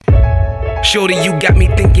Shorty, you got me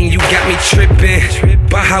thinking, you got me tripping.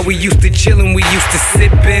 By how we used to chillin', we used to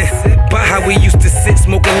sippin'. By how we used to sit,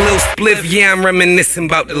 smoke a little spliff. Yeah, I'm reminiscing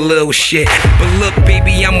about the little shit. But look,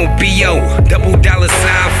 baby, I'm a B.O. Double dollar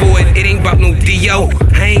sign for it. It ain't about no D.O.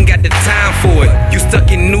 I ain't got the time for it. You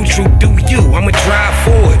stuck in neutral, do you? I'ma drive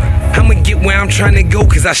forward. I'ma get where I'm trying to go,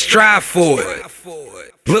 cause I strive for it.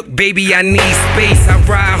 Look, baby, I need space. I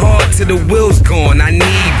ride hard till the wheels gone. I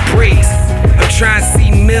need brakes. I'm trying to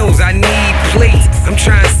see meals, I need plates. I'm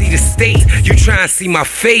trying to see the state, you trying to see my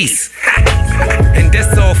face. And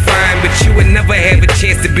that's all fine, but you would never have a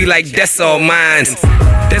chance to be like, that's all mine.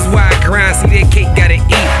 That's why I grind, see that cake gotta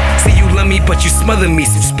eat. See you love me, but you smother me,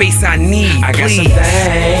 some space I need, I got please. some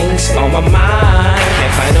things on my mind,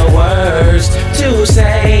 can't find the words to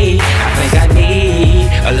say. I think I need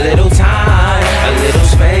a little time, a little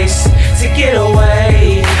space to get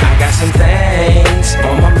away. I got some things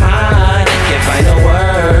on my mind, can't find the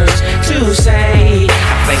words to say.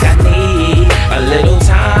 I think I need a little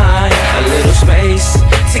time, a little space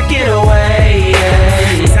to get away.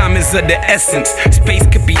 Time is of the essence, space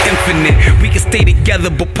could be infinite. We could stay together,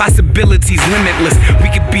 but possibilities limitless. We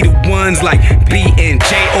could be the ones like B and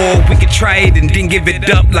J, or we could try it and then give it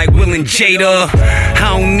up like Will and Jada.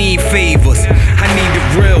 I don't need favors, I need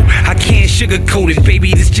the real. I can't sugarcoat it,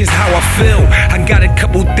 baby, this just how I feel. I got a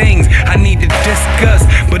couple things I need to discuss,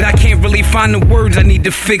 but I can't really find the words, I need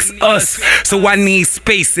to fix us. So I need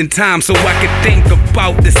space and time so I can think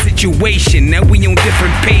about the situation. Now we on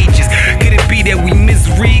different pages. Could it be that we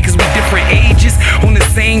misread cause we different ages? On the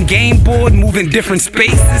same game board, moving different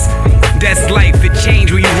spaces? That's life, it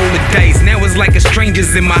changed when you roll the dice. Now it's like a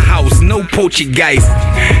stranger's in my house, no poltergeist.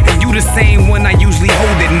 And you the same one I usually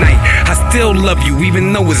hold at night. I still love you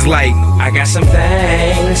even though it's like I got some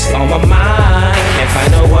things on my mind, can't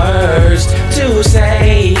find the words to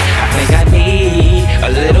say. I think I need